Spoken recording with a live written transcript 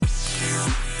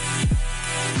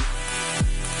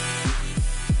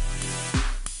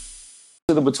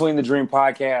To the Between the Dream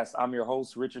podcast. I'm your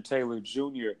host, Richard Taylor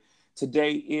Jr.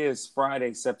 Today is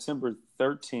Friday, September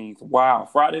 13th. Wow,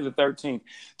 Friday the 13th,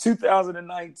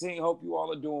 2019. Hope you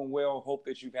all are doing well. Hope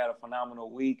that you've had a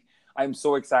phenomenal week. I'm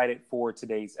so excited for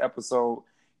today's episode.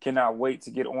 Cannot wait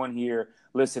to get on here.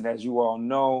 Listen, as you all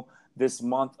know, this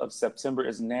month of September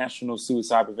is National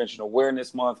Suicide Prevention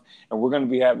Awareness Month, and we're going to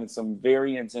be having some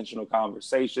very intentional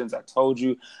conversations. I told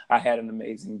you I had an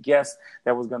amazing guest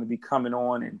that was going to be coming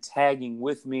on and tagging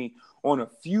with me on a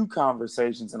few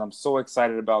conversations, and I'm so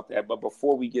excited about that. But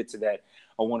before we get to that,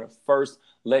 I want to first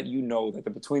let you know that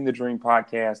the Between the Dream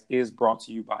podcast is brought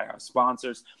to you by our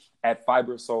sponsors at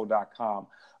FiberSoul.com.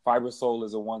 FiberSoul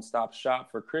is a one-stop shop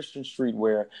for Christian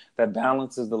streetwear that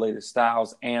balances the latest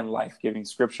styles and life-giving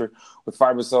scripture. With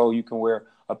FiberSoul, you can wear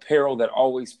apparel that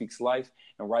always speaks life.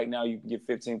 And right now, you can get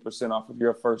 15% off of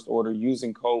your first order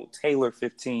using code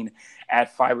Taylor15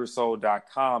 at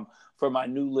FiberSoul.com. For my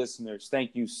new listeners,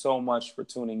 thank you so much for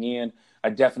tuning in. I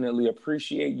definitely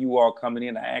appreciate you all coming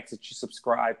in. I ask that you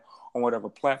subscribe on whatever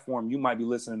platform you might be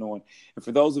listening on. And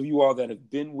for those of you all that have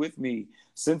been with me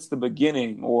since the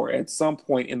beginning or at some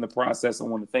point in the process, I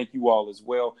want to thank you all as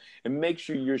well. And make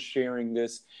sure you're sharing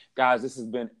this. Guys, this has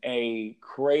been a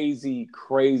crazy,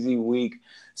 crazy week.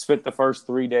 Spent the first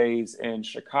 3 days in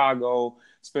Chicago,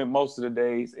 spent most of the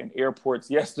days in airports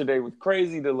yesterday with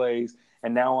crazy delays.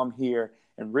 And now I'm here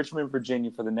in Richmond, Virginia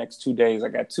for the next 2 days. I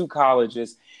got two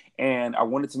colleges, and I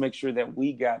wanted to make sure that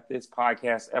we got this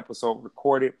podcast episode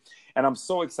recorded. And I'm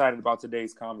so excited about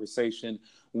today's conversation.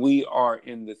 We are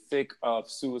in the thick of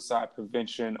Suicide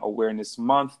Prevention Awareness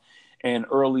Month. And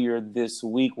earlier this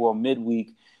week, well,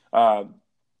 midweek,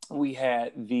 we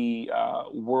had the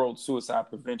World Suicide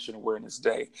Prevention Awareness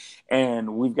Day.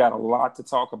 And we've got a lot to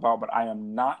talk about, but I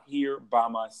am not here by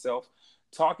myself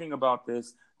talking about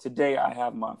this. Today, I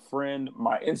have my friend,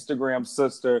 my Instagram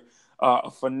sister,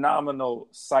 a phenomenal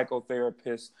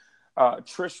psychotherapist,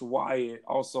 Trish Wyatt,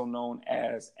 also known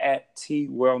as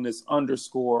 @TWellness_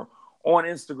 on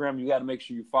Instagram. You got to make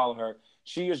sure you follow her.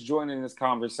 She is joining this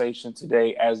conversation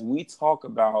today as we talk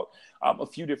about a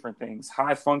few different things: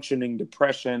 high functioning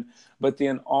depression, but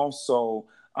then also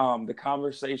the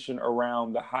conversation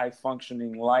around the high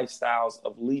functioning lifestyles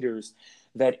of leaders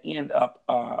that end up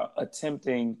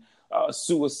attempting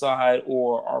suicide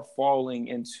or are falling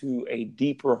into a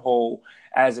deeper hole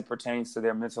as it pertains to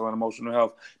their mental and emotional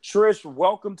health. Trish,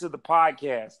 welcome to the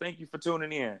podcast. Thank you for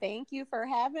tuning in. Thank you for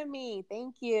having me.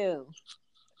 Thank you.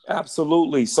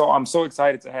 Absolutely. So I'm so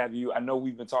excited to have you. I know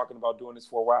we've been talking about doing this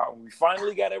for a while, and we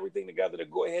finally got everything together to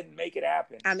go ahead and make it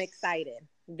happen. I'm excited.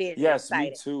 Very yes,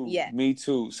 excited. Me too. Yes. Me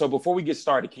too. So before we get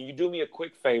started, can you do me a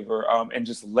quick favor and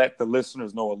just let the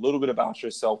listeners know a little bit about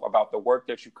yourself, about the work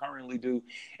that you currently do,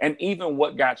 and even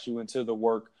what got you into the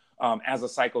work as a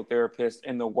psychotherapist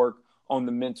and the work on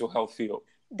the mental health field?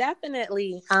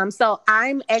 Definitely. So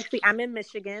I'm in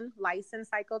Michigan,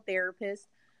 licensed psychotherapist.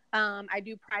 I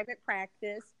do private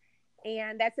practice,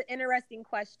 and that's an interesting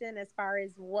question as far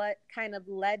as what kind of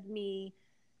led me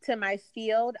to my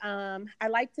field. I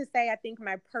like to say I think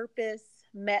my purpose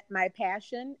met my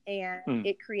passion, and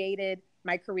it created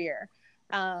my career.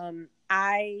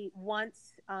 I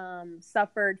once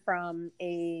suffered from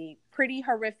a pretty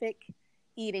horrific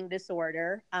eating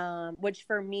disorder, which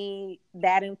for me,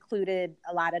 that included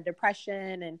a lot of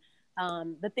depression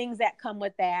and the things that come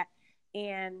with that.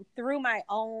 And through my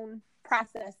own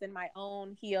process and my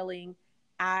own healing,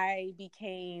 I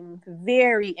became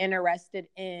very interested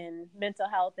in mental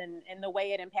health and the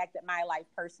way it impacted my life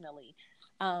personally.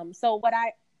 So what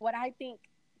I think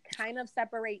kind of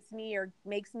separates me or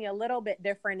makes me a little bit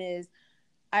different is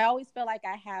I always feel like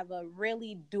I have a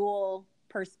really dual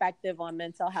perspective on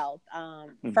mental health,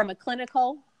 from a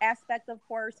clinical aspect, of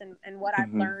course, and what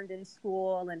I've learned in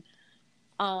school, and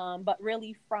but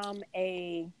really from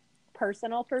a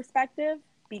personal perspective,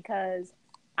 because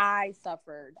I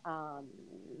suffered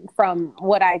from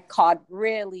what I called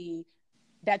really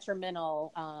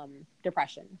detrimental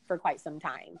depression for quite some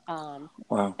time.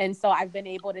 Wow. And so I've been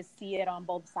able to see it on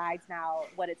both sides now,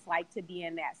 what it's like to be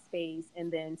in that space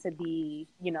and then to be,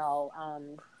 in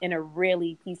a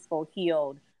really peaceful,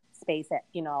 healed space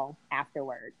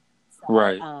afterward. So,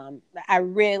 right. I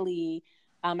really,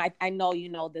 I know you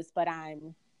know this, but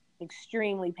I'm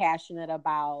extremely passionate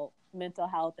about mental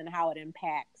health and how it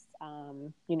impacts,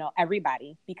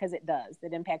 everybody, because it does.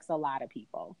 It impacts a lot of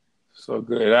people. So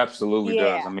good. It absolutely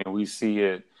does. I mean, we see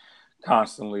it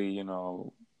constantly,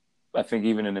 I think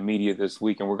even in the media this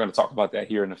week, and we're going to talk about that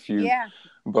here in a few. Yeah.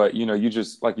 But, you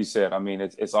just, like you said, I mean,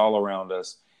 it's all around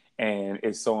us. And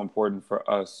it's so important for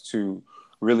us to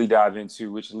really dive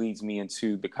into, which leads me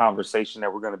into the conversation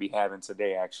that we're going to be having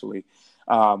today, actually,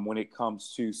 when it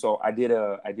comes to, so I did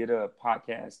a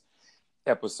podcast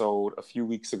episode a few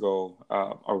weeks ago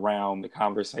around the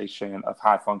conversation of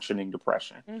high functioning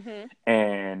depression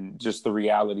and just the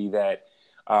reality that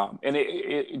and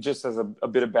it just as a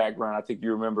bit of background, I think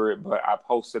you remember it, but I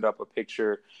posted up a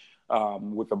picture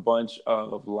with a bunch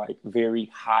of like very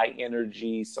high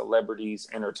energy celebrities,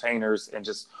 entertainers, and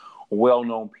just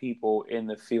well-known people in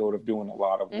the field of doing a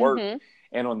lot of work.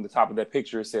 And on the top of that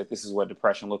picture, it said, "This is what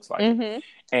depression looks like."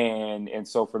 And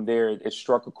so from there, it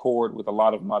struck a chord with a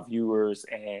lot of my viewers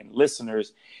and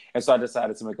listeners. And so I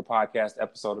decided to make a podcast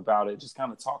episode about it, just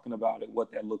kind of talking about it,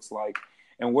 what that looks like,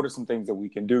 and what are some things that we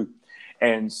can do.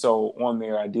 And so on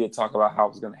there, I did talk about how I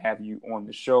was going to have you on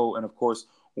the show. And of course,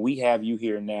 we have you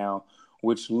here now,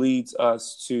 which leads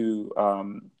us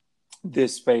to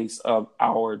this space of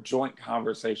our joint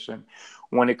conversation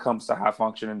when it comes to high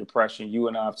functioning depression. You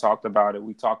and I have talked about it.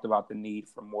 We talked about the need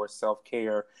for more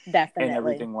self-care and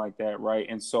everything like that, right?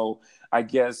 And so I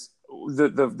guess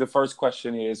the first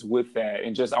question is with that,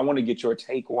 and just I want to get your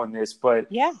take on this, but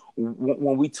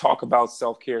when we talk about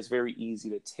self-care, it's very easy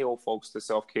to tell folks to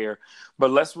self-care, but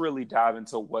let's really dive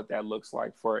into what that looks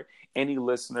like for any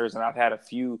listeners. And I've had a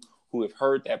few who have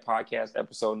heard that podcast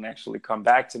episode and actually come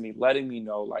back to me, letting me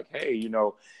know, like, hey,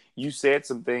 you said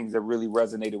some things that really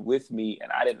resonated with me, and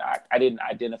I didn't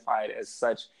identify it as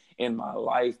such in my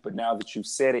life, but now that you've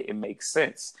said it, it makes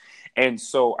sense. And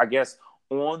so I guess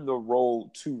on the road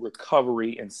to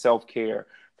recovery and self-care,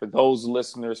 for those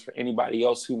listeners, for anybody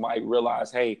else who might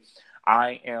realize, hey,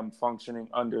 I am functioning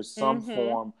under some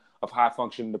form of high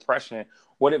functioning depression,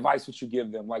 what advice would you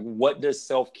give them? Like, what does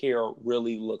self-care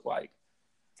really look like?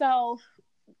 So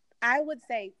I would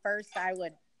say first I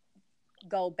would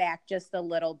go back just a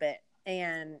little bit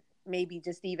and maybe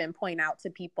just even point out to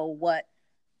people what,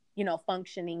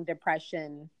 functioning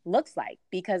depression looks like,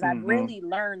 because I've really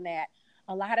learned that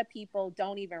a lot of people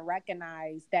don't even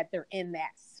recognize that they're in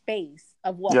that space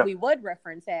of what we would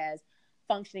reference as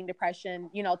functioning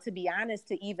depression, to be honest,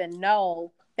 to even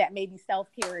know that maybe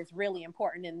self-care is really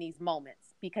important in these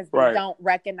moments, because they don't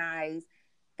recognize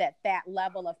that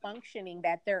level of functioning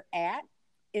that they're at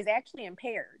is actually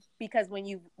impaired. Because when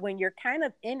you're kind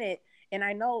of in it, and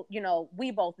I know, we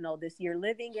both know this, you're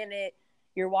living in it,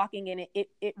 you're walking in it,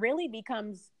 it really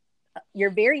becomes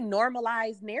your very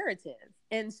normalized narrative.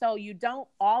 And so you don't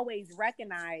always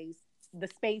recognize the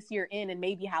space you're in and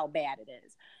maybe how bad it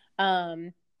is.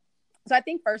 So I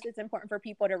think first it's important for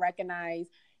people to recognize,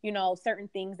 certain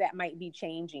things that might be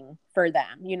changing for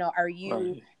them. Are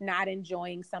you not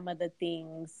enjoying some of the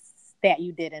things that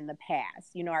you did in the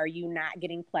past? Are you not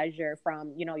getting pleasure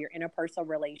from, your interpersonal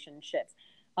relationships?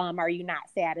 Are you not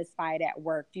satisfied at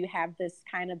work? Do you have this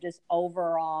kind of just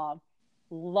overall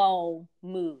low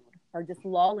mood, or just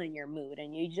lull in your mood,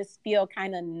 and you just feel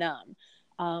kind of numb?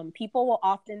 People will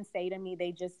often say to me,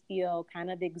 they just feel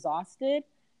kind of exhausted,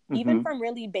 even from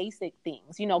really basic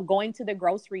things. Going to the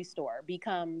grocery store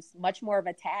becomes much more of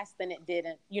a task than it did,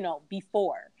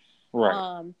 before.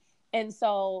 And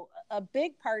so a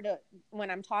big part of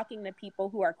when I'm talking to people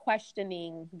who are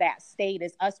questioning that state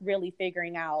is us really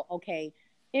figuring out, okay,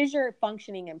 is your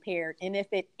functioning impaired? And if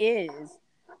it is,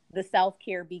 the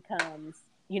self-care becomes,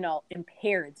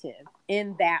 imperative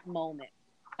in that moment.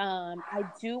 I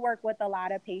do work with a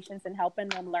lot of patients and helping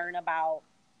them learn about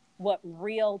what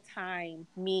real time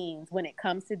means when it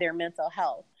comes to their mental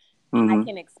health. I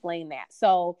can explain that.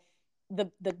 So the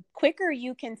quicker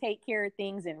you can take care of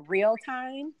things in real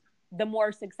time, the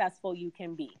more successful you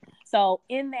can be. So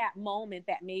in that moment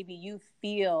that maybe you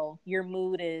feel your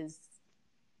mood is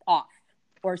off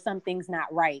or something's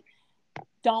not right,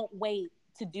 don't wait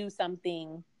to do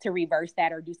something to reverse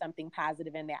that or do something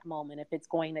positive in that moment. If it's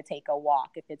going to take a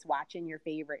walk, if it's watching your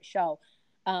favorite show,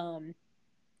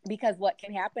 because what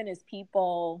can happen is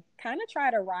people kind of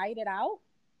try to ride it out,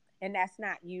 and that's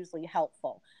not usually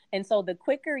helpful. And so the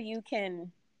quicker you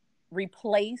can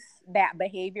replace that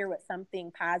behavior with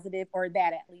something positive, or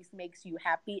that at least makes you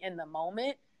happy in the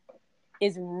moment,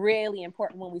 is really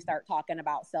important when we start talking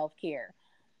about self-care.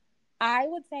 I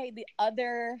would say the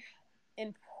other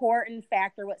important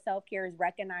factor with self-care is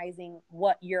recognizing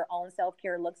what your own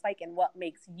self-care looks like and what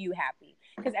makes you happy,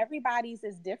 because everybody's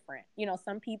is different.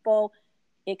 Some people,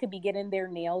 it could be getting their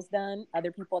nails done.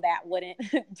 Other people, that wouldn't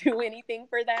do anything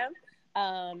for them.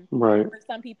 For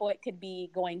some people, it could be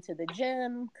going to the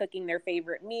gym, cooking their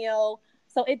favorite meal.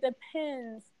 So it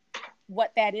depends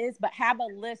what that is, but have a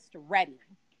list ready.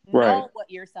 Know what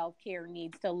your self-care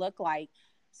needs to look like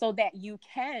so that you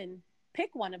can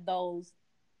pick one of those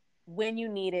when you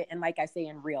need it, and like I say,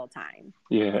 in real time.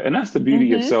 Yeah, and that's the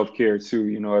beauty of Mm-hmm. self-care too.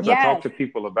 As I talk Yes. to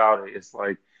people about it, it's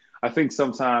like I think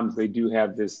sometimes they do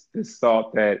have this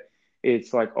thought that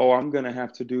it's like, oh, I'm gonna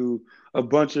have to do a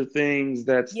bunch of things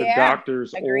that's the Yeah.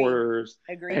 doctor's Agreed. orders,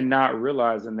 and Agreed. not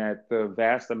realizing that the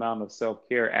vast amount of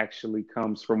self-care actually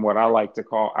comes from what I like to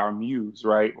call our muse,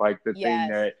 right? Like the thing Yes.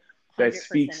 that 100%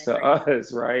 speaks to agree.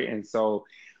 us, right? And so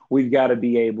we've got to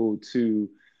be able to.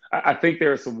 I think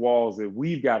there are some walls that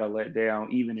we've got to let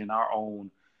down, even in our own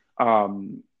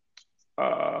um,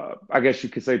 I guess you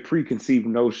could say preconceived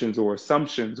notions or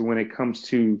assumptions when it comes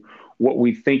to what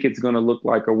we think it's going to look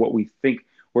like or what we think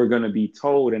we're going to be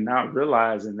told, and not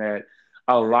realizing that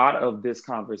a lot of this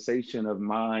conversation of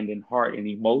mind and heart and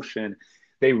emotion,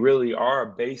 they really are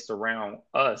based around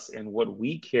us and what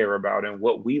we care about and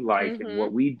what we like and Mm-hmm.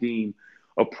 what we deem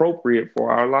appropriate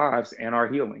for our lives and our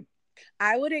healing.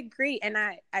 I would agree. And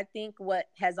I think what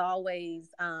has always,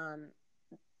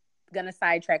 gonna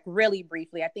sidetrack really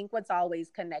briefly. I think what's always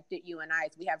connected you and I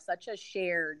is we have such a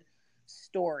shared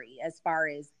story as far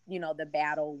as, the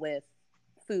battle with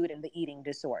food and the eating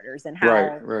disorders, and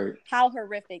Right, how right.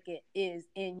 horrific it is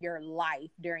in your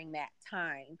life during that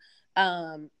time.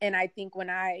 And I think when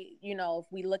if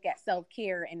we look at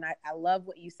self-care, and I love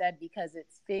what you said, because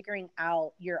it's figuring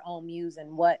out your own muse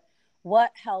and what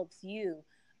helps you.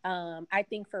 I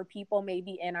think for people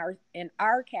maybe in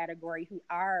our category who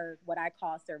are what I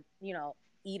call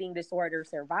eating disorder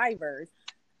survivors,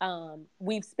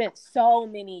 we've spent so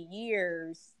many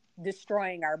years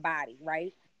destroying our body,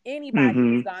 right? Anybody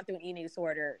who's Mm-hmm. gone through an eating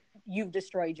disorder, you've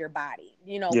destroyed your body,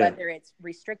 Yeah. whether it's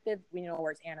restrictive,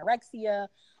 where it's anorexia,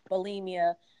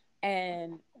 bulimia.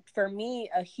 And for me,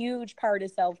 a huge part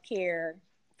of self-care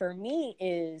for me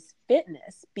is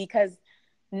fitness, because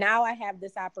now I have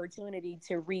this opportunity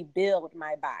to rebuild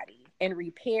my body and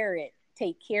repair it,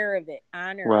 take care of it,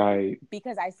 honor it, Right.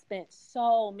 because I spent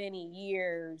so many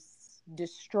years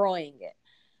destroying it.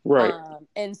 Right.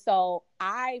 And so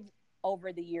I've,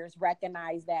 over the years,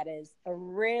 recognized that as a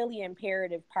really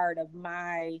imperative part of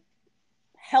my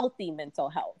healthy mental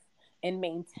health, and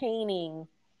maintaining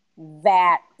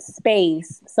that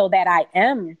space so that I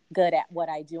am good at what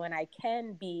I do and I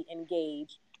can be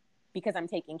engaged because I'm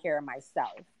taking care of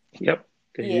myself. Yep.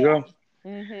 There you Yeah. go.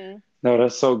 Mm-hmm. No,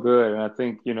 that's so good. And I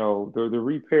think, the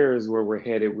repair is where we're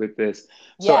headed with this.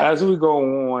 So Yes. as we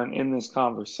go on in this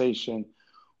conversation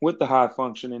with the high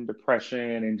functioning depression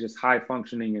and just high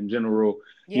functioning in general,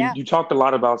 Yeah. you talked a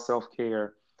lot about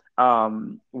self-care.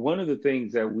 One of the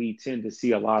things that we tend to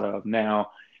see a lot of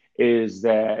now is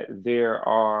that there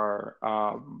are,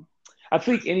 I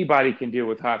think anybody can deal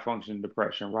with high functioning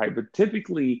depression, right? But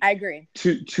typically I agree.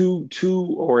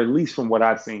 two, or at least from what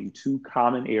I've seen, two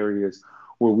common areas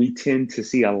where we tend to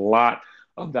see a lot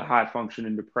of the high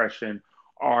functioning depression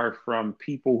are from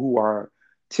people who are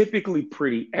typically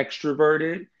pretty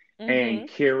extroverted Mm-hmm. and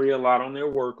carry a lot on their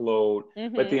workload, but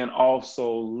Mm-hmm. then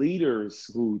also leaders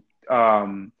who,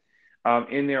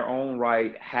 in their own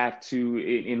right, have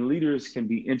to, and leaders can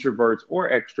be introverts or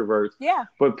extroverts, Yeah.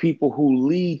 but people who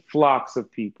lead flocks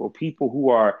of people who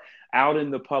are out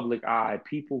in the public eye,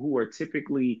 people who are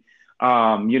typically,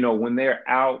 when they're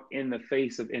out in the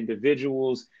face of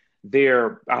individuals,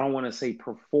 they're, I don't want to say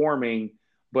performing,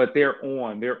 but they're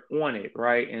on it,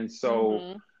 right? And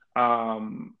so,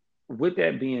 Mm-hmm. with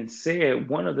that being said,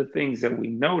 one of the things that we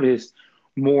notice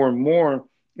more and more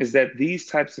is that these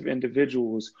types of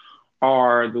individuals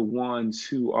are the ones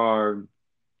who are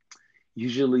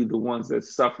usually the ones that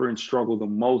suffer and struggle the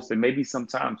most, and maybe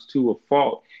sometimes to a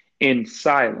fault, in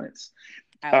silence.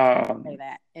 I was going to say Um,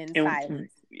 that, in and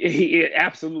silence. he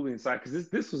absolutely inside, because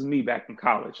this was me back in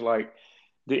college, like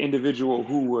the individual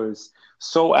who was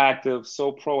so active,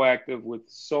 so proactive with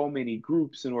so many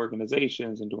groups and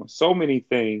organizations and doing so many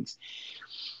things,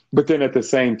 but then at the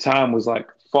same time was like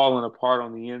falling apart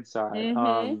on the inside.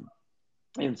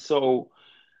 Mm-hmm. And so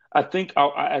I think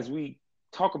as we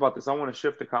talk about this, I want to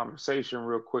shift the conversation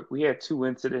real quick. We had two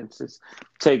incidences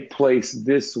take place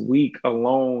this week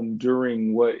alone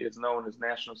during what is known as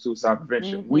National Suicide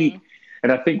Prevention Mm-hmm. Week.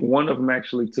 And I think one of them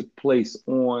actually took place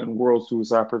on World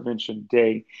Suicide Prevention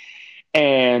Day.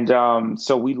 And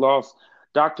so we lost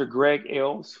Dr. Greg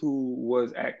Ells, who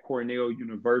was at Cornell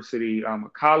University. A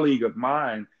colleague of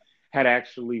mine had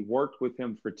actually worked with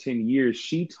him for 10 years.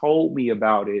 She told me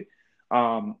about it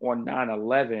on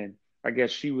 9/11. I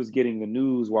guess she was getting the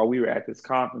news while we were at this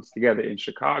conference together in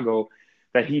Chicago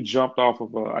that he jumped off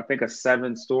of, I think, a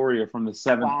seven-story or from the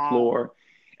seventh Wow. floor,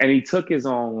 and he took his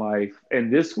own life.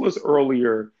 And this was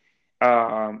earlier.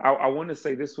 I want to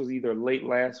say this was either late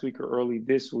last week or early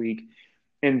this week.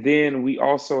 And then we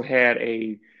also had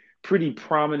a pretty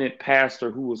prominent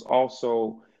pastor who was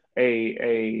also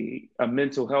a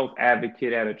mental health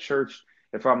advocate at a church,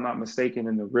 if I'm not mistaken,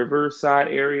 in the Riverside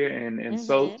area in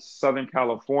Mm-hmm. Southern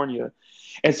California.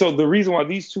 And so the reason why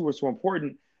these two were so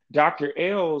important, Dr.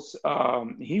 Ailes,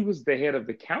 he was the head of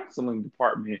the counseling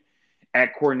department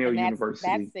at Cornell And that's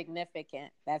University.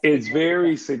 significant. That's It's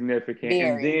very significant.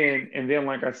 significant. Very. And then,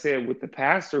 like I said, with the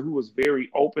pastor who was very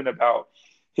open about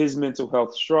his mental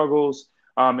health struggles,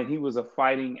 and he was a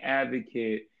fighting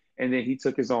advocate, and then he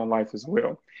took his own life as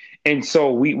well. And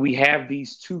so we have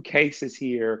these two cases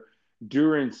here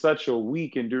during such a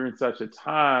week and during such a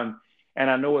time, and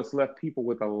I know it's left people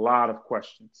with a lot of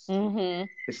questions. Mm-hmm.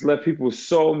 It's left people with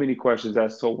so many questions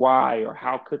as to why or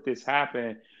how could this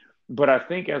happen. But I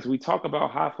think as we talk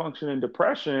about high functioning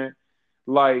depression,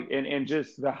 like and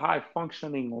just the high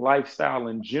functioning lifestyle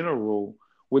in general,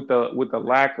 with the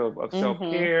lack of self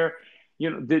Mm-hmm. care,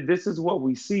 this is what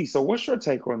we see. So what's your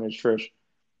take on this, Trish?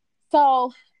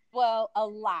 So, well, a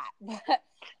lot. But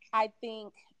I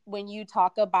think when you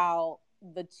talk about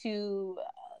the two,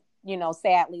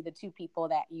 sadly, the two people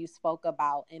that you spoke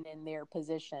about and in their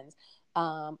positions,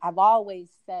 I've always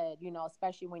said,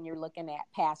 especially when you're looking at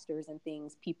pastors and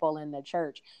things, people in the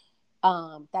church,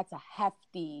 that's a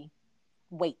hefty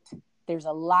weight. There's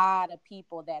a lot of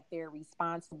people that they're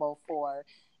responsible for.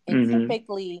 And Mm-hmm.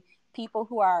 typically, people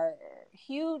who are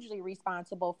hugely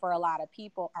responsible for a lot of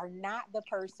people are not the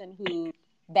person who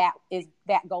that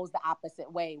goes the opposite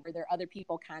way, where there are other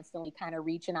people constantly kind of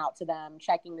reaching out to them,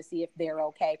 checking to see if they're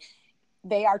okay.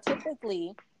 They are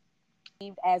typically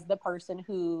as the person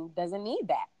who doesn't need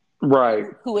that, Right.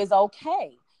 who is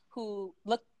okay, who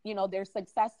they're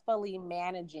successfully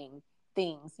managing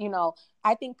things.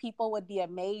 I think people would be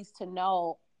amazed to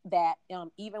know that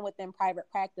even within private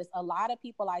practice, a lot of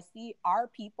people I see are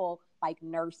people like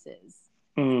nurses,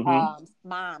 Mm-hmm.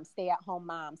 moms, stay-at-home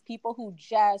moms, people who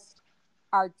just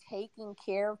are taking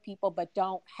care of people but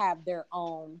don't have their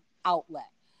own outlet.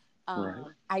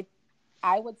 Right.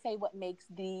 I would say what makes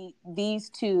these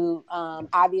two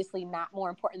obviously not more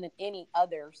important than any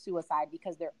other suicide,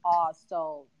 because they're all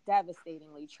so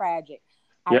devastatingly tragic.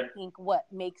 I Yep. think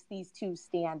what makes these two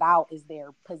stand out is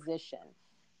their position.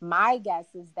 My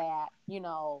guess is that,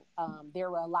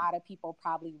 there were a lot of people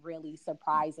probably really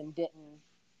surprised and didn't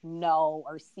know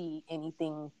or see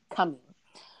anything coming.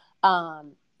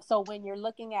 So when you're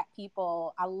looking at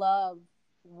people, I love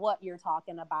what you're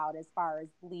talking about as far as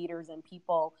leaders and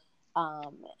people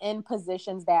in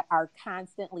positions that are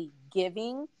constantly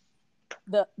giving.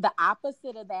 The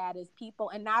opposite of that is people,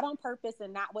 and not on purpose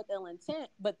and not with ill intent,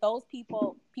 but those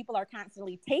people are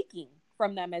constantly taking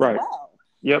from them as Right. well.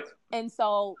 Yep. And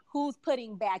so who's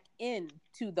putting back in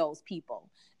to those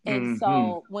people? And Mm-hmm.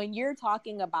 so when you're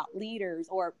talking about leaders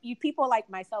or you people like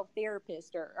myself,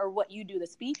 therapists, or what you do, the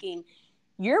speaking,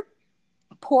 you're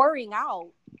pouring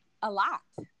out a lot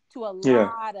to a Yeah.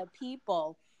 lot of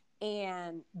people,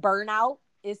 and burnout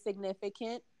is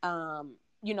significant.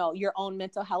 Your own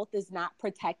mental health is not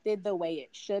protected the way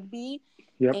it should be.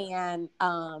 Yep. And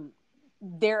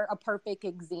they're a perfect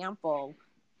example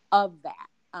of that.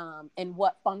 And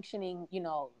what functioning,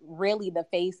 really the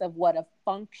face of what a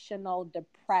functional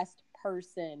depressed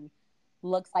person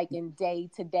looks like in day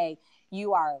to day.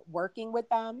 You are working with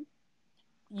them.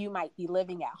 You might be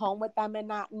living at home with them and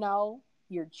not know.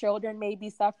 Your children may be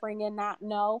suffering and not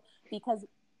know, because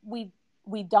we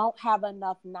we don't have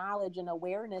enough knowledge and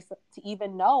awareness to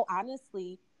even know,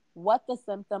 honestly, what the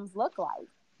symptoms look like.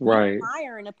 You and Right. I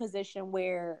are in a position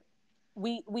where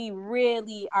we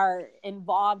really are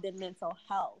involved in mental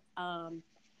health.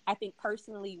 I think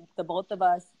personally, the both of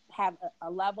us have a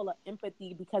level of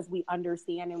empathy because we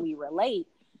understand and we relate.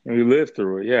 And we lived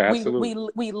through it. Yeah, we absolutely. we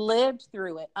we lived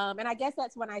through it, and I guess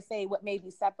that's when I say what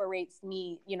maybe separates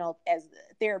me, as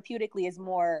therapeutically, is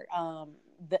more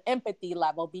the empathy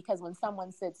level, because when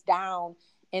someone sits down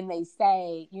and they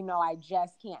say, I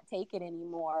just can't take it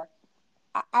anymore,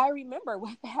 I remember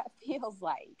what that feels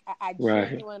like. I Right.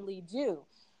 genuinely do.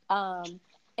 And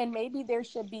maybe there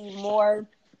should be more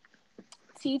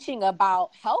teaching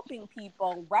about helping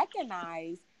people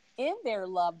recognize in their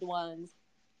loved ones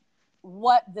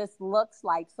what this looks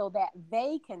like so that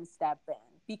they can step in,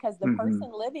 because the Mm-hmm.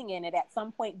 person living in it at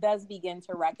some point does begin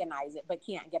to recognize it but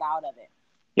can't get out of it.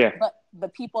 Yeah. But the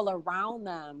people around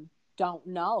them don't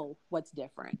know what's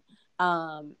different.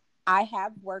 I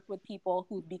have worked with people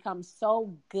who've become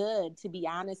so good, to be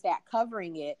honest, at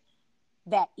covering it,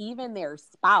 that even their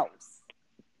spouse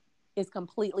is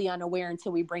completely unaware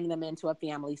until we bring them into a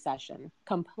family session, Mm.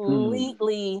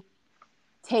 completely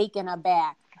taken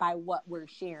aback by what we're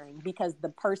sharing, because the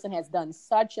person has done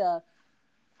such a,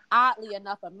 oddly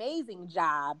enough, amazing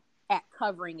job at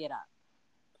covering it up.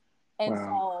 And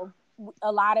Wow. so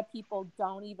a lot of people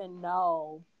don't even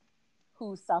know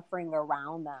who's suffering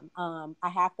around them. I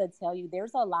have to tell you,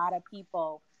 there's a lot of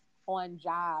people on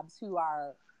jobs who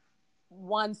are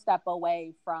one step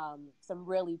away from some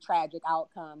really tragic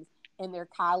outcomes, and their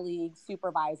colleagues,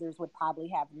 supervisors would probably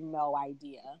have no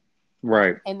idea.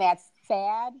 Right. And that's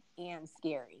sad and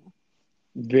scary.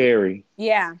 Very.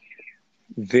 Yeah.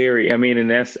 Very. I mean,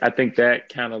 and I think that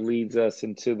kind of leads us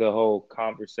into the whole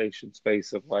conversation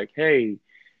space of like, hey,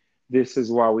 this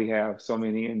is why we have so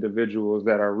many individuals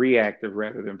that are reactive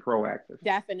rather than proactive.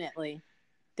 Definitely.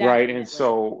 Right. And Definitely.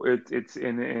 so it's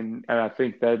and I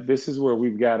think that this is where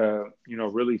we've got to,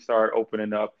 really start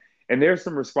opening up. And there's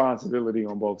some responsibility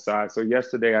on both sides. So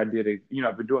yesterday I did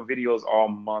I've been doing videos all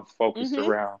month focused Mm-hmm.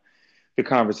 around the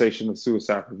conversation of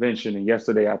suicide prevention. And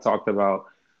yesterday I talked about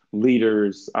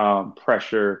leaders,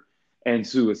 pressure, and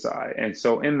suicide. And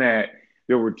so in that,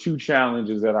 there were two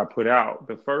challenges that I put out.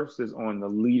 The first is on the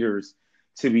leaders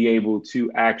to be able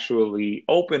to actually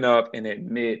open up and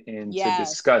admit and to Yes.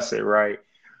 discuss it, right?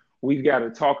 We've got to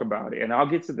talk about it. And I'll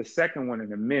get to the second one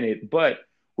in a minute. But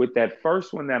with that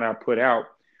first one that I put out,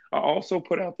 I also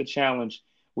put out the challenge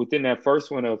within that first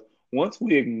one of once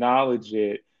we acknowledge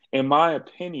it, in my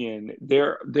opinion,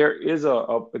 there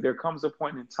comes a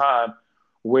point in time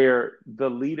where the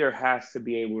leader has to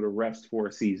be able to rest for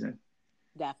a season.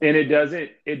 And it Definitely. doesn't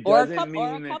it Or doesn't a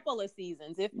mean that couple of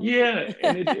seasons if needed. yeah,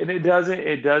 and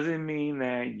it doesn't mean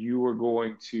that you are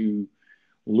going to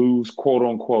lose quote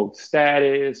unquote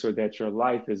status or that your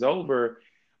life is over,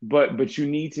 but you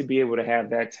need to be able to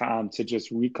have that time to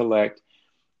just recollect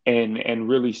and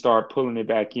really start pulling it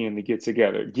back in to get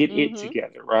it Mm-hmm.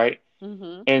 together, right?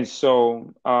 Mm-hmm. And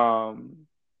so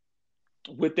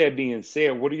with that being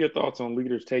said, what are your thoughts on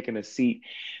leaders taking a seat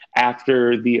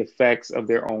after the effects of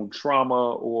their own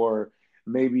trauma, or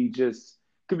maybe just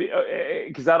could be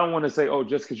because I don't want to say, oh,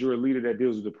 just because you're a leader that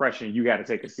deals with depression, you got to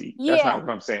take a seat. That's not Yeah. what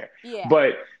I'm saying. Yeah.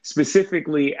 But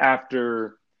specifically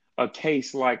after a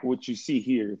case like what you see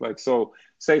here, like so,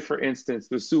 say for instance,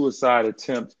 the suicide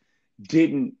attempt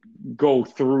didn't go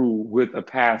through with a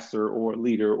pastor or a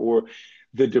leader, or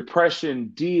the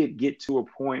depression did get to a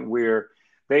point where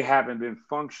they haven't been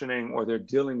functioning or they're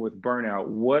dealing with burnout.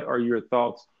 What are your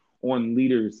thoughts on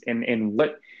leaders and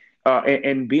what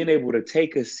and being able to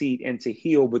take a seat and to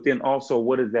heal, but then also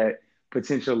what does that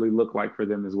potentially look like for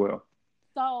them as well?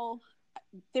 So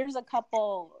there's a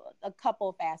couple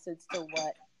facets to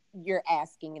what you're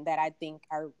asking that I think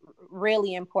are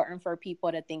really important for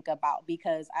people to think about,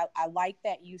 because I like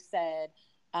that you said,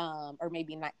 or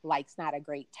maybe not, like's not a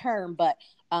great term, but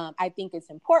I think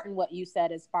it's important what you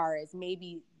said as far as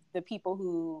maybe the people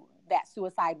who that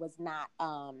suicide was not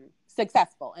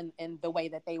successful in the way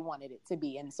that they wanted it to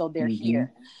be. And so they're Mm-hmm.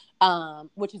 here,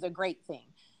 which is a great thing.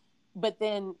 But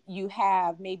then you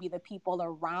have maybe the people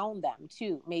around them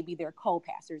too, maybe their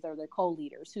co-pastors or their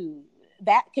co-leaders, who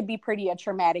that could be pretty a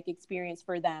traumatic experience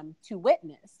for them to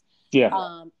witness.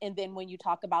 Yeah. And then when you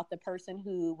talk about the person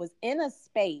who was in a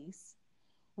space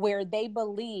where they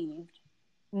believed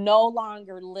no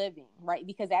longer living, right?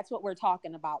 Because that's what we're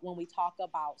talking about when we talk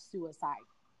about suicide.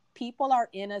 People are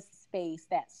in a space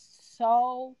that's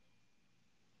so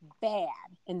bad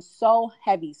and so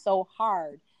heavy, so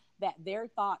hard, that their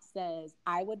thought says,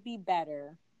 I would be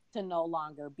better to no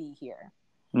longer be here.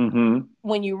 Mm-hmm.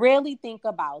 When you really think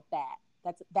about that,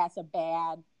 that's a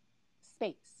bad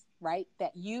space, right?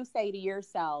 That you say to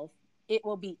yourself, it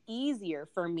will be easier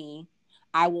for me.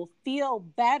 I will feel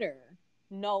better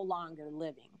no longer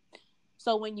living.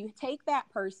 So when you take that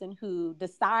person who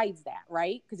decides that,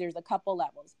 right? Because there's a couple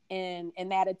levels, and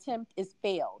that attempt is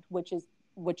failed, which is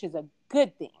a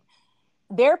good thing.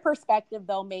 Their perspective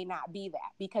though may not be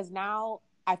that, because now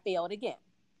I failed again.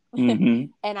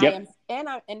 Mm-hmm. and I am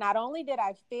Yep. and not only did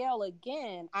I fail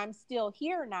again, I'm still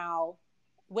here now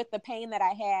with the pain that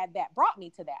I had that brought me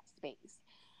to that space.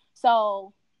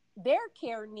 So their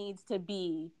care needs to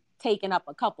be taken up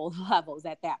a couple of levels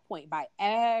at that point by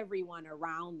everyone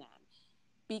around them,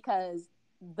 because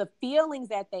the feelings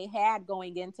that they had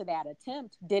going into that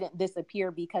attempt didn't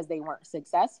disappear because they weren't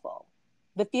successful.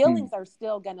 The Mm. feelings are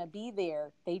still going to be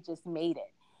there. They just made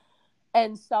it.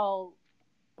 And so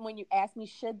when you ask me,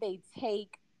 should they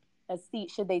take a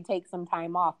seat? Should they take some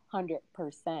time off?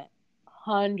 100%.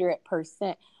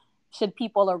 100%. Should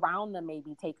people around them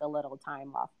maybe take a little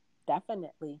time off?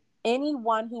 Definitely.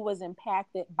 Anyone who was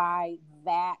impacted by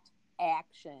that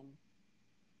action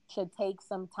should take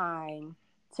some time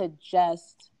to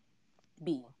just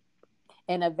be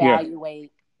and Yeah.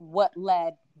 evaluate what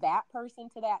led that person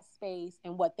to that space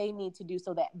and what they need to do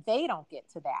so that they don't get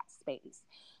to that space.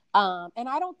 And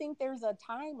I don't think there's a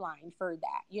timeline for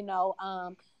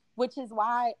that, which is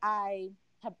why I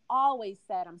have always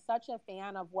said I'm such a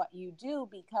fan of what you do,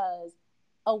 because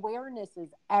awareness is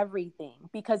everything.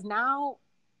 Because now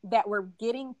that we're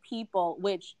getting people,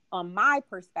 which on my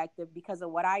perspective, because of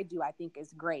what I do, I think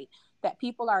is great, that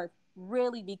people are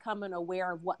really becoming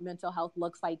aware of what mental health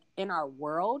looks like in our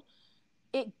world.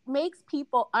 It makes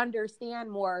people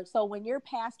understand more. So when your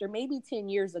pastor, maybe 10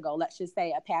 years ago, let's just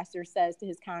say a pastor says to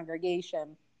his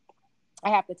congregation, I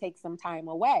have to take some time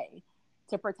away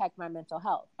to protect my mental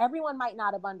health. Everyone might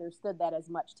not have understood that as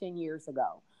much 10 years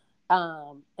ago.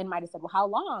 And might have said, well, how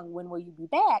long? When will you be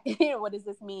back? What does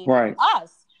this mean for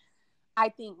us? I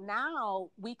think now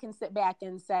we can sit back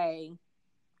and say,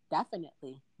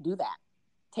 definitely do that.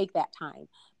 Take that time,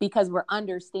 because we're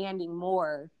understanding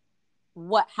more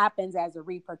what happens as a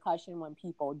repercussion when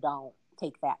people don't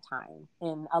take that time.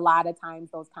 And a lot of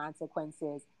times those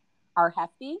consequences are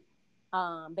hefty.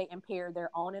 They impair their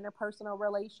own interpersonal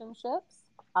relationships,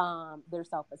 their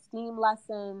self-esteem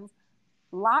lessens.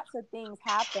 Lots of things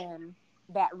happen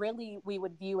that really we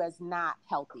would view as not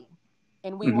healthy.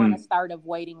 And we want to start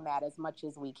avoiding that as much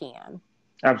as we can.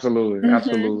 Absolutely.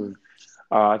 Absolutely.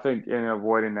 I think in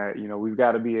avoiding that, we've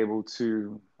got to be able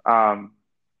to,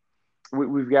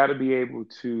 we've got to be able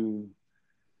to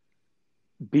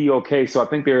be okay. So I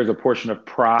think there is a portion of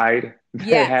pride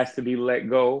that has to be let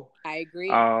go. I agree.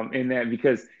 In that,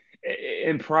 because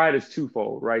pride is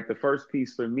twofold, right? The first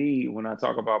piece for me, when I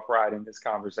talk about pride in this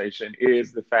conversation,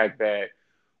 is the fact that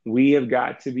we have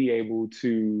got to be able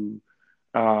to,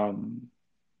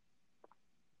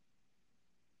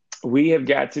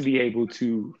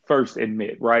 first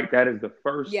admit, right? That is the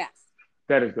first. Yes.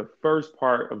 That is the first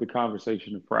part of the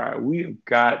conversation of pride. We have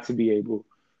got to be able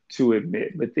to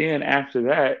admit. But then after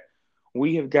that,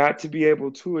 we have got to be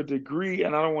able to a degree,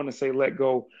 and I don't want to say let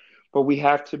go, but we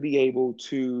have to be able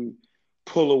to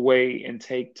pull away and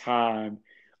take time,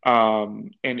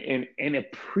 and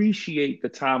appreciate the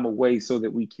time away so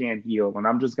that we can heal. And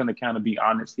I'm just going to kind of be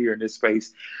honest here in this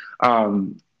space.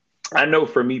 I know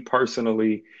for me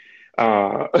personally,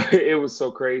 it was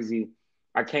so crazy.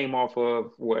 I came off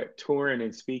of touring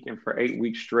and speaking for 8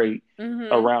 weeks straight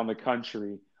around the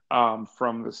country,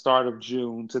 from the start of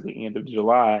June to the end of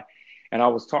July. And I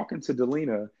was talking to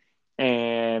Delina,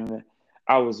 and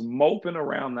I was moping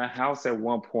around the house at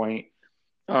one point,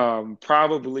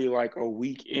 probably like a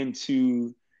week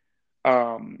into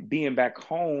being back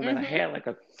home. And I had like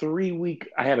a 3 week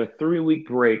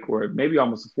break, or maybe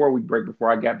almost a 4 week break before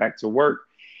I got back to work.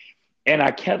 And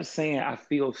I kept saying, I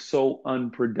feel so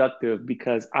unproductive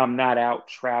because I'm not out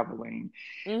traveling,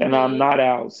 and I'm not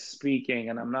out speaking,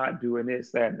 and I'm not doing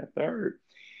this, that, and the third.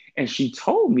 And she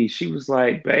told me, she was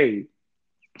like, babe,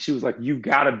 she was like, you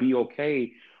got to be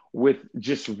okay with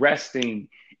just resting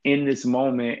in this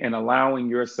moment and allowing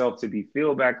yourself to be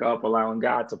filled back up, allowing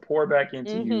God to pour back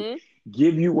into you,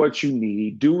 give you what you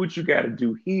need, do what you got to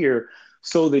do here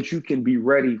so that you can be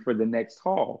ready for the next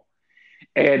haul.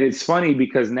 And it's funny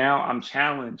because now I'm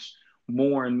challenged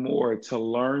more and more to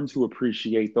learn to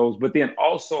appreciate those, but then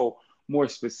also more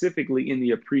specifically in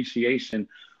the appreciation,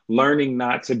 learning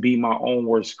not to be my own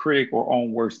worst critic or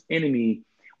own worst enemy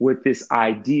with this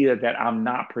idea that I'm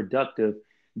not productive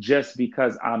just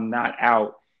because I'm not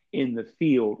out in the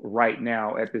field right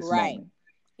now at this moment.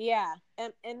 Yeah.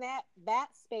 And that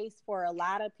space for a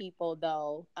lot of people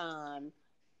though,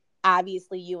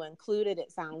 obviously you included,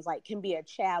 it sounds like, can be a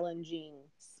challenging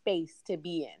space to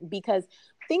be in, because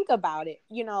think about it,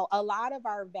 a lot of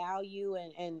our value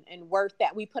and worth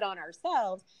that we put on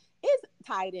ourselves is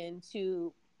tied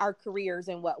into our careers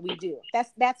and what we do.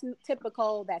 That's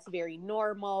typical. That's very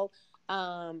normal.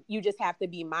 You just have to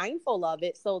be mindful of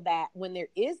it so that when there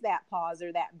is that pause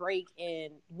or that break in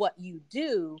what you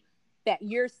do, that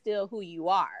you're still who you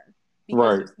are,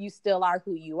 because you still are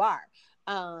who you are.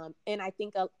 And I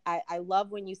think I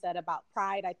love when you said about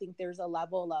pride. I think there's a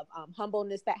level of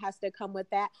humbleness that has to come with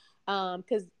that.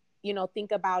 Because,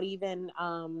 think about even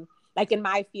like in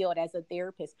my field as a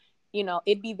therapist,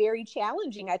 it'd be very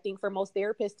challenging, I think, for most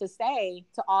therapists to say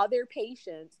to all their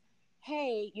patients,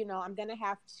 hey, I'm going to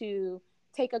have to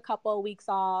take a couple of weeks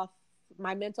off.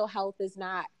 My mental health is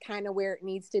not kind of where it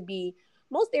needs to be.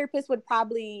 Most therapists would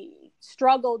probably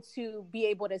struggle to be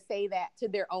able to say that to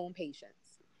their own patients.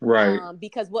 Right.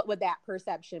 Because what would that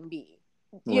perception be?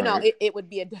 It would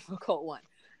be a difficult one.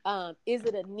 Is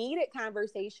it a needed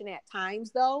conversation at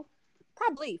times though?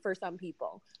 Probably for some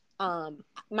people.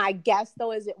 My guess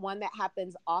though, is it one that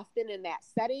happens often in that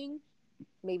setting?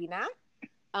 Maybe not.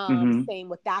 Same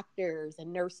with doctors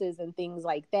and nurses and things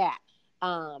like that.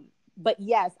 But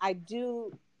yes, I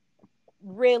do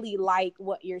really like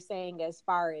what you're saying as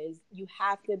far as you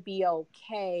have to be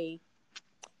okay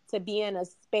to be in a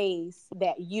space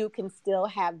that you can still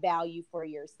have value for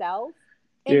yourself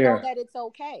and know Yeah, that it's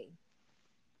okay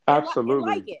and like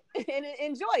absolutely. it and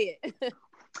enjoy it.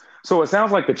 So it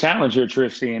sounds like the challenge here,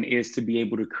 Tristan, is to be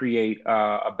able to create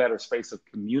a better space of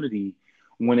community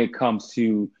when it comes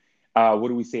to what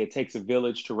do we say? It takes a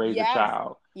village to raise a Yes.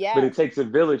 child, but it Yes. takes a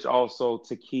village also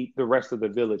to keep the rest of the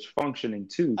village functioning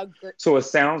too. Agree. So it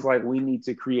sounds like we need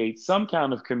to create some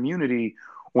kind of community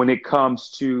when it comes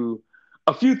to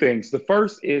a few things. The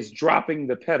first is dropping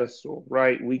the pedestal,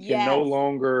 right? We can no Yes.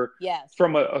 longer, Yes.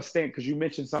 from a stand, because you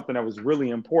mentioned something that was really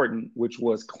important, which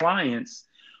was clients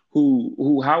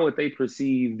who how would they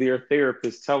perceive their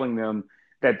therapist telling them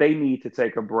that they need to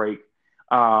take a break,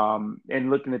 and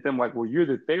looking at them like, well, you're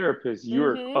the therapist,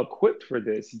 you're Mm-hmm. equipped for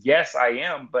this. Yes, I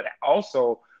am, but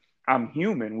also I'm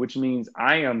human, which means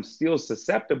I am still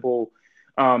susceptible,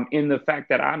 in the fact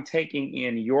that I'm taking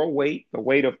in your weight, the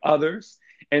weight of others,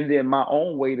 and then my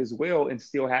own weight as well, and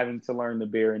still having to learn to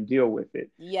bear and deal with it.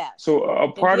 Yes. So a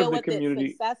And part of deal the with it community,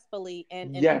 successfully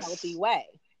and in a healthy yes. way.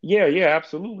 Yeah, yeah,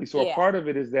 absolutely. So a Yeah. part of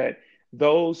it is that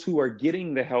those who are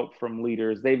getting the help from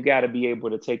leaders, they've got to be able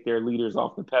to take their leaders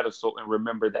off the pedestal and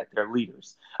remember that they're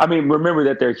leaders. I mean, remember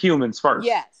that they're humans first.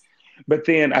 Yes. But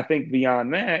then I think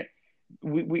beyond that,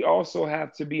 we also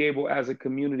have to be able as a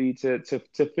community to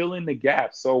fill in the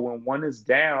gaps. So when one is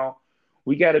down,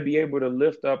 we got to be able to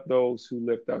lift up those who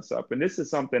lift us up. And this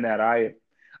is something that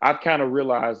I've kind of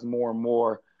realized more and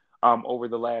more, over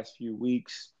the last few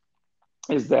weeks,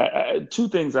 is that two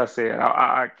things I said.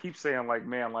 I keep saying like,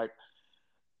 man, like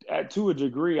to a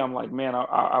degree, I'm like, man,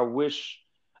 I wish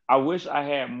I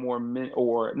had more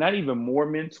or not even more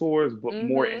mentors, but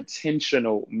more Mm-hmm.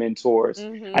 intentional mentors. I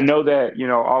Mm-hmm. know that,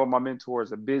 all of my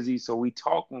mentors are busy, so we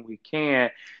talk when we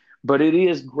can, but it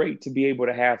is great to be able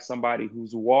to have somebody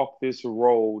who's walked this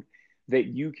road that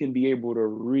you can be able to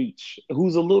reach,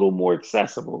 who's a little more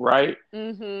accessible, right?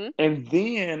 Mm-hmm. And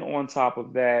then on top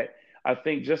of that, I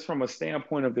think just from a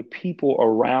standpoint of the people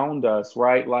around us,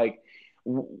 right? Like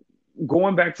w-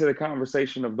 going back to the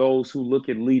conversation of those who look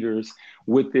at leaders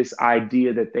with this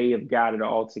idea that they have got it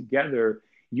all together,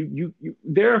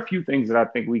 there are a few things that I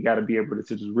think we got to be able to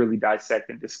just really dissect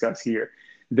and discuss here.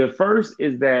 The first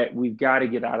is that we've got to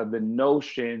get out of the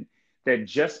notion that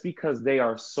just because they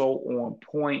are so on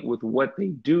point with what they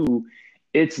do,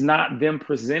 it's not them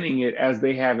presenting it as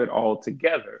they have it all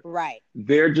together. Right.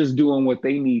 They're just doing what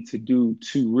they need to do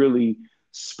to really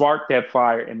spark that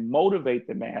fire and motivate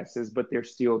the masses, but they're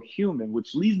still human,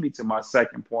 which leads me to my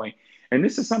second point. And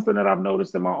this is something that I've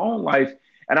noticed in my own life.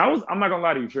 And I'm not gonna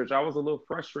lie to you, Church, I was a little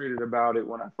frustrated about it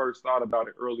when I first thought about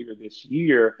it earlier this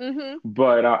year, Mm-hmm.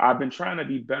 but I've been trying to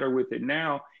be better with it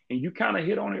now. And you kind of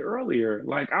hit on it earlier.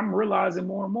 Like I'm realizing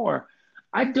more and more,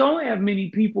 I don't have many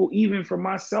people, even for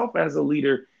myself as a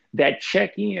leader, that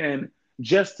check in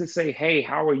just to say, hey,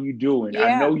 how are you doing? I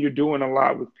Yeah. know you're doing a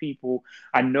lot with people.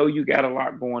 I know you got a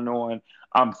lot going on.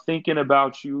 I'm thinking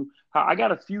about you. I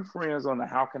got a few friends on the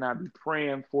how can I be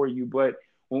praying for you, but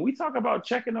when we talk about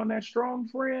checking on that strong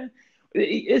friend,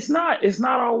 it's not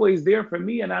always there for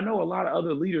me, and I know a lot of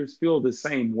other leaders feel the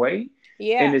same way, and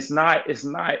Yeah. it's not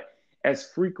as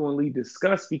frequently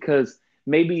discussed because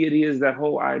maybe it is that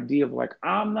whole idea of like,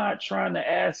 I'm not trying to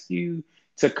ask you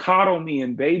to coddle me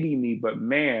and baby me, but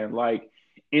man, like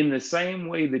in the same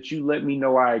way that you let me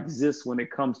know I exist when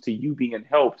it comes to you being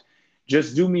helped,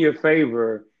 just do me a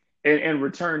favor and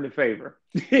return the favor.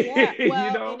 Yeah. you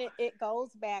Well, know? and it goes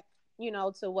back,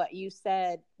 to what you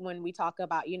said when we talk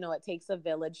about, it takes a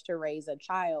village to raise a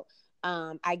child.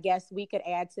 I guess we could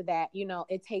add to that,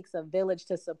 it takes a village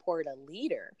to support a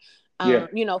leader. Yeah.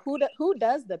 Who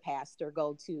does the pastor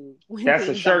go to when That's a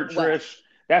things shirt, aren't well? Trish.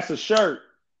 That's a shirt.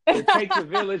 It takes a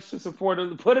village to support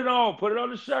it. Put it on. Put it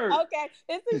on the shirt. Okay,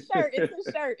 it's a shirt. It's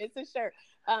a shirt. It's a shirt.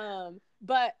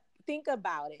 But think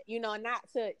about it, not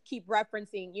to keep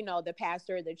referencing, the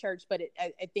pastor of the church, but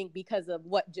I think because of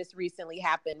what just recently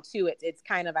happened too, it's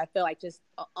kind of, I feel like just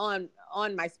on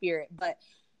my spirit. But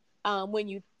when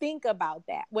you think about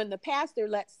that, when the pastor,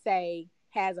 let's say,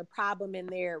 has a problem in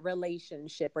their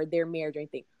relationship or their marriage or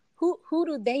anything, who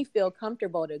do they feel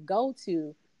comfortable to go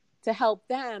to help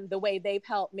them the way they've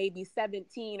helped maybe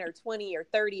 17 or 20 or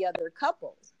 30 other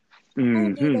couples?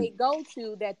 Who do Hmm. they go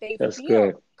to that they That's good.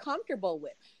 feel comfortable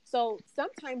with? So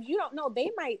sometimes you don't know, they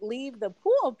might leave the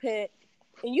pulpit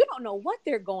and you don't know what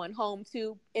they're going home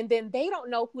to. And then they don't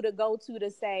know who to go to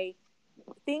say,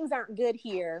 things aren't good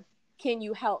here. Can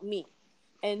you help me?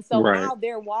 And so Right. now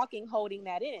they're walking, holding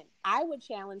that in. I would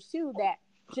challenge too that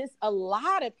just a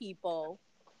lot of people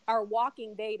are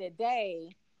walking day to day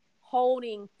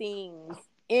holding things.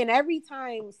 And every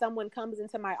time someone comes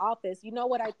into my office, you know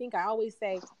what I think? I always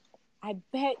say, I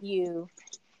bet you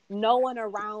no one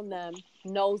around them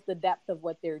knows the depth of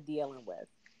what they're dealing with.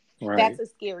 Right. That's a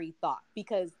scary thought,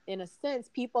 because in a sense,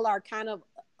 people are kind of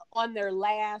on their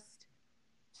last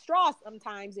straw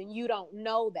sometimes, and you don't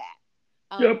know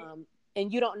that. Yep.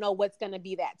 And you don't know what's going to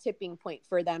be that tipping point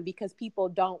for them, because people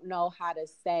don't know how to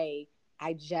say,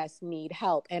 I just need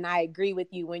help. And I agree with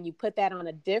you when you put that on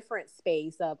a different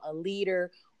space of a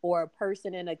leader or a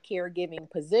person in a caregiving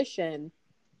position,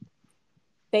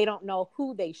 they don't know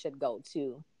who they should go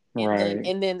to.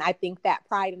 And then I think that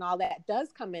pride and all that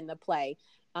does come into play.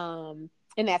 And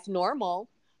that's normal.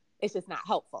 It's just not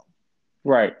helpful.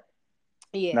 Right.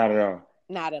 Yeah. Not at all.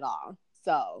 Not at all.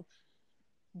 So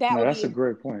that's a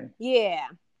great point. Yeah.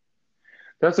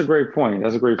 That's a great point.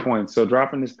 That's a great point. So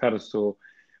dropping this pedestal,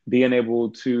 being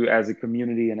able to, as a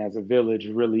community and as a village,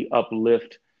 really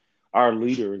uplift our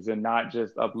leaders, and not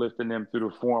just uplifting them through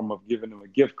the form of giving them a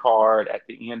gift card at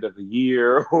the end of the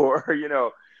year or,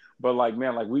 but like,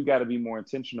 man, like we've got to be more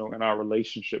intentional in our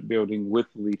relationship building with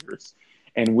leaders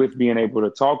and with being able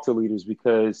to talk to leaders,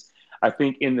 because I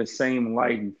think in the same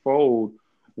light and fold,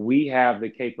 we have the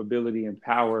capability and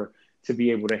power to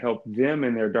be able to help them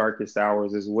in their darkest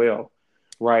hours as well,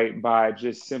 right? By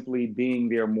just simply being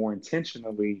there more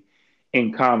intentionally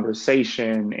in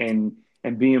conversation and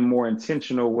being more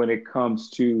intentional when it comes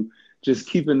to just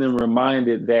keeping them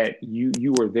reminded that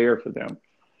you are there for them.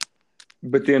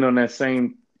 But then in that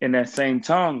same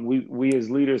tongue, we as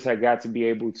leaders have got to be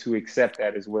able to accept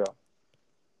that as well.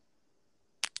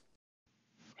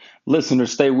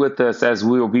 Listeners, stay with us as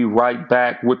we'll be right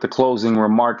back with the closing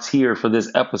remarks here for this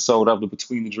episode of the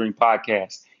Between the Dream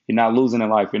podcast. You're not losing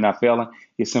in life. You're not failing.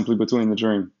 You're simply between the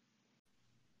dream.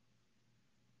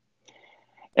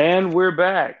 And we're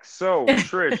back. So,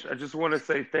 Trish, I just want to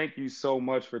say thank you so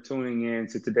much for tuning in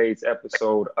to today's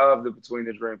episode of the Between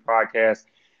the Dream podcast.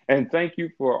 And thank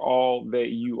you for all that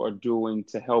you are doing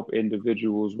to help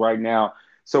individuals right now.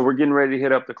 So we're getting ready to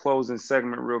hit up the closing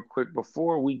segment real quick.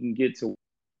 Before we can get to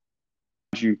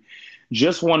you,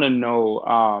 just want to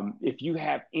know if you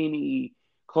have any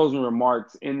closing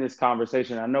remarks in this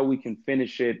conversation. I know we can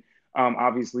finish it.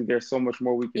 Obviously, there's so much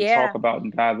more we can talk about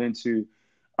and dive into.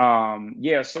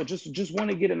 So just want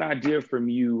to get an idea from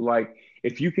you, like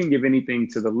if you can give anything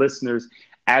to the listeners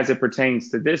as it pertains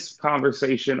to this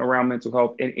conversation around mental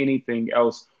health and anything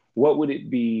else, what would it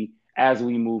be as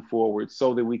we move forward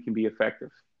so that we can be effective?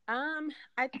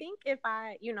 I think if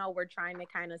we're trying to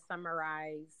kind of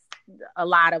summarize a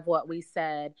lot of what we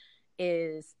said,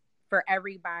 is for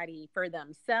everybody, for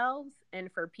themselves and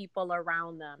for people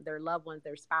around them, their loved ones,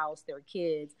 their spouse, their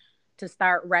kids, to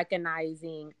start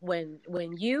recognizing when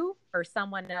you or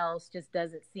someone else just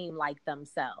doesn't seem like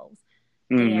themselves.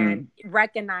 And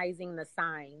recognizing the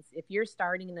signs. If you're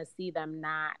starting to see them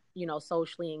not,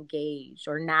 socially engaged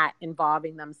or not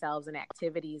involving themselves in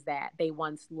activities that they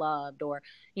once loved, or,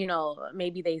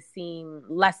 maybe they seem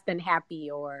less than happy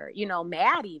or,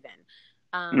 mad even,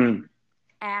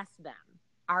 ask them,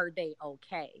 are they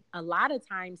okay? A lot of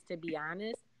times, to be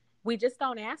honest, we just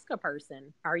don't ask a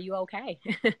person, are you okay?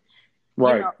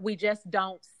 Right. We just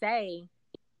don't say,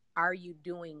 are you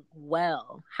doing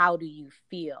well? How do you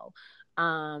feel?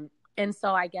 And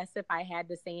so I guess if I had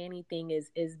to say anything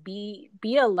is be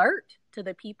alert to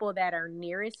the people that are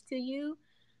nearest to you,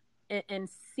 and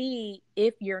see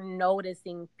if you're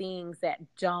noticing things that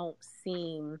don't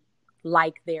seem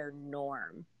like their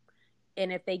norm.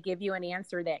 And if they give you an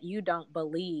answer that you don't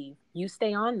believe, you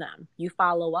stay on them, you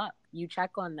follow up, you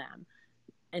check on them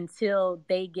until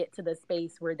they get to the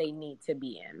space where they need to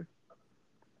be in.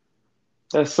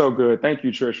 That's so good. Thank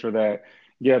you, Trish, for that.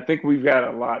 Yeah, I think we've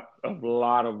got a lot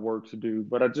of work to do,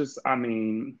 but I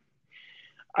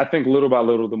think little by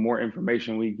little, the more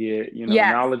information we get, yes,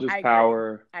 knowledge is I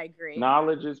power. I agree.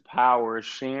 Knowledge is power.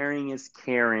 Sharing is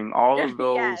caring. All of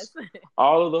those, yes.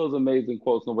 all of those amazing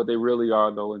quotes know what they really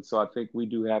are, though. And so I think we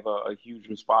do have a huge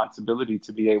responsibility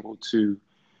to be able to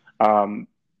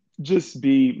just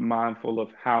be mindful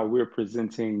of how we're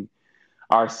presenting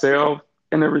ourselves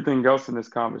and everything else in this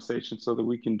conversation, so that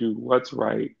we can do what's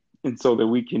right, and so that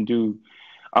we can do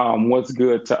what's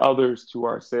good to others, to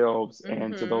ourselves,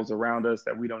 and to those around us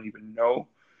that we don't even know.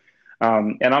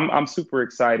 And I'm super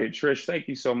excited. Trish, thank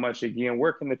you so much again.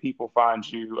 Where can the people find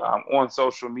you on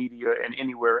social media and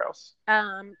anywhere else?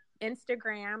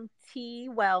 Instagram, T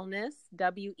Wellness,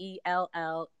 WELLNESS_.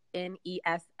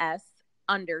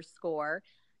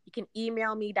 You can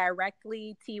email me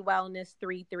directly,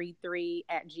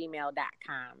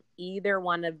 twellness333@gmail.com. Either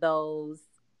one of those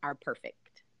are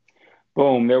perfect.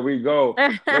 Boom, there we go.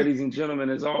 Ladies and gentlemen,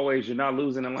 as always, you're not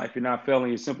losing in life, you're not failing,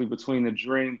 you're simply between the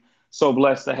dream. So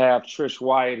blessed to have Trish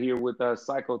Wyatt here with us,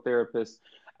 psychotherapist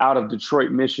out of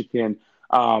Detroit, Michigan,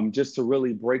 just to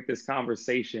really break this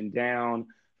conversation down.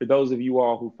 For those of you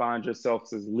all who find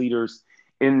yourselves as leaders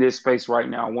in this space right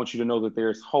now, I want you to know that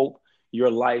there's hope. Your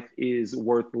life is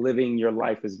worth living, your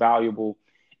life is valuable.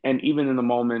 And even in the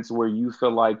moments where you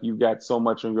feel like you've got so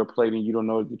much on your plate and you don't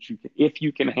know that you can, if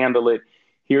you can handle it,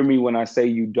 hear me when I say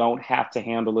you don't have to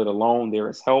handle it alone. There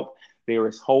is help, there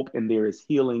is hope, and there is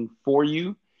healing for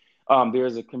you. There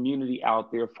is a community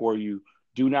out there for you.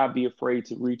 Do not be afraid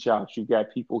to reach out. You've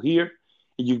got people here,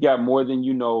 and you've got more than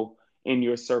you know in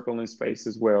your circle and space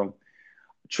as well.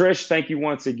 Trish, thank you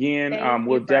once again. Thank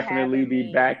We'll you for definitely having be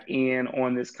me. back in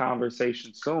on this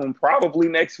conversation soon, probably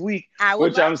next week, I would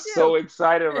which love I'm so to.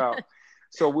 excited about.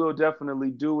 So we'll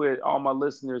definitely do it. All my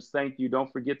listeners, thank you. Don't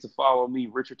forget to follow me,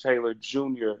 Richard Taylor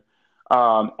Jr.,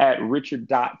 at Richard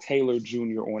Taylor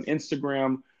Jr. on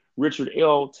Instagram, Richard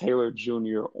L. Taylor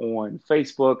Jr. on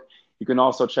Facebook. You can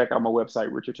also check out my website,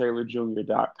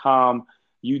 richardtaylorjr.com.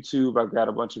 YouTube, I've got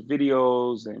a bunch of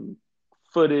videos and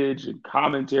footage and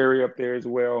commentary up there as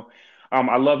well.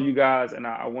 I love you guys, and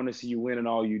I want to see you win in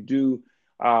all you do.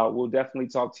 We'll definitely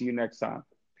talk to you next time.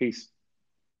 Peace.